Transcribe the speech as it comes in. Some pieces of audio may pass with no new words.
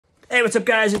Hey, what's up,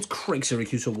 guys? It's Craig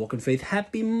Syracusa, Walk in Faith.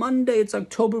 Happy Monday. It's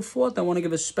October 4th. I want to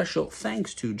give a special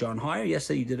thanks to John Heyer.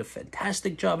 Yesterday, you did a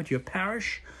fantastic job at your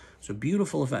parish. It's a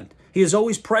beautiful event. He is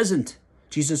always present.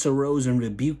 Jesus arose and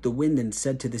rebuked the wind and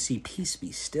said to the sea, "Peace,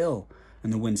 be still."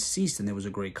 And the wind ceased, and there was a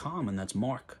great calm, and that's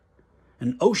Mark.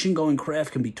 An ocean-going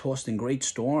craft can be tossed in great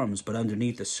storms, but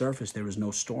underneath the surface, there is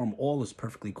no storm. All is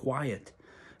perfectly quiet.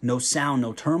 No sound,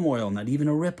 no turmoil, not even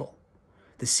a ripple.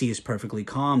 The sea is perfectly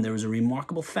calm. There is a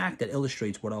remarkable fact that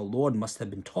illustrates what our Lord must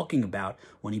have been talking about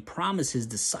when he promised his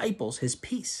disciples his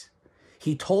peace.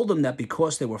 He told them that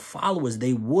because they were followers,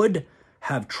 they would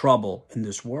have trouble in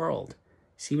this world.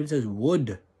 See what it says?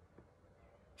 Would.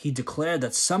 He declared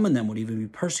that some of them would even be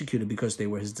persecuted because they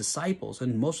were his disciples,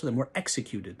 and most of them were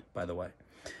executed, by the way.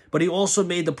 But he also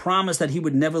made the promise that he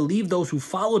would never leave those who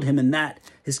followed him, and that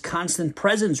his constant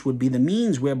presence would be the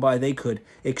means whereby they could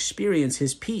experience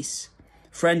his peace.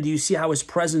 Friend, do you see how his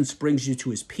presence brings you to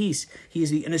his peace? He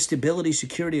is the inner stability,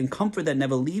 security, and comfort that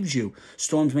never leaves you.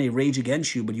 Storms may rage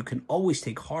against you, but you can always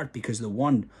take heart because the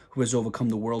one who has overcome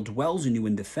the world dwells in you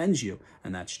and defends you,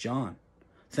 and that's John.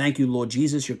 Thank you, Lord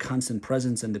Jesus, your constant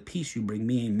presence and the peace you bring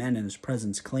me. Amen. And his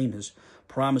presence claim his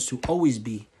promise to always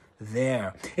be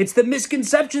there. It's the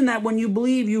misconception that when you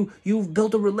believe you've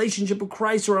built a relationship with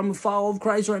Christ, or I'm a follower of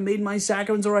Christ, or I made my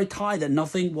sacraments, or I tithe, that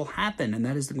nothing will happen. And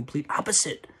that is the complete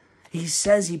opposite. He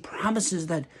says, he promises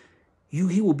that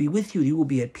he will be with you. You will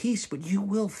be at peace, but you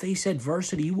will face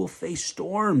adversity. You will face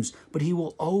storms, but he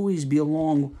will always be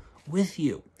along with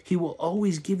you. He will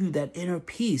always give you that inner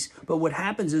peace. But what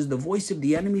happens is the voice of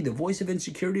the enemy, the voice of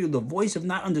insecurity, or the voice of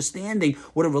not understanding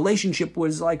what a relationship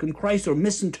was like in Christ, or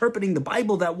misinterpreting the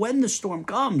Bible, that when the storm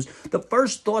comes, the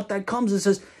first thought that comes is,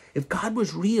 says, if God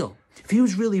was real, if he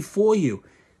was really for you,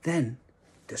 then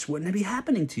this wouldn't be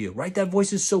happening to you, right? That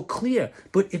voice is so clear.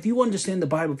 But if you understand the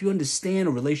Bible, if you understand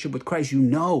a relationship with Christ, you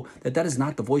know that that is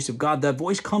not the voice of God. That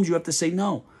voice comes, you have to say,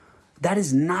 no, that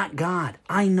is not God.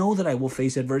 I know that I will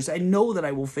face adversity. I know that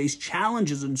I will face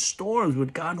challenges and storms,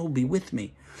 but God will be with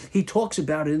me. He talks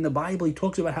about it in the Bible. He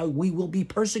talks about how we will be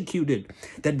persecuted.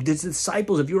 That the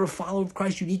disciples, if you're a follower of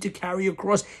Christ, you need to carry your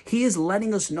cross. He is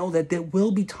letting us know that there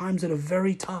will be times that are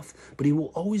very tough, but he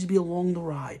will always be along the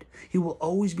ride. He will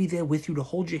always be there with you to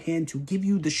hold your hand, to give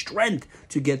you the strength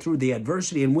to get through the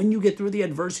adversity. And when you get through the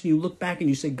adversity, you look back and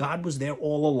you say, God was there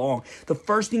all along. The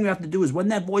first thing you have to do is when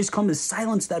that voice comes, is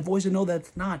silence that voice and know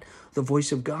that's not the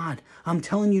voice of God. I'm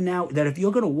telling you now that if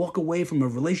you're going to walk away from a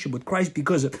relationship with Christ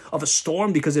because of a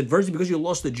storm, because of adversity, because you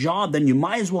lost a job, then you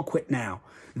might as well quit now.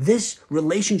 This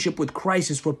relationship with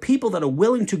Christ is for people that are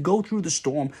willing to go through the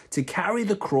storm, to carry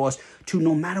the cross, to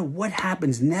no matter what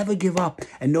happens, never give up,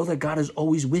 and know that God is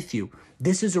always with you.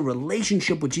 This is a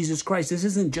relationship with Jesus Christ. This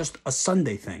isn't just a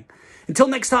Sunday thing. Until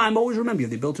next time, always remember, you're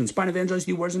the ability to inspire and evangelize,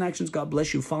 do words and actions. God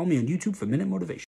bless you. Follow me on YouTube for Minute Motivation.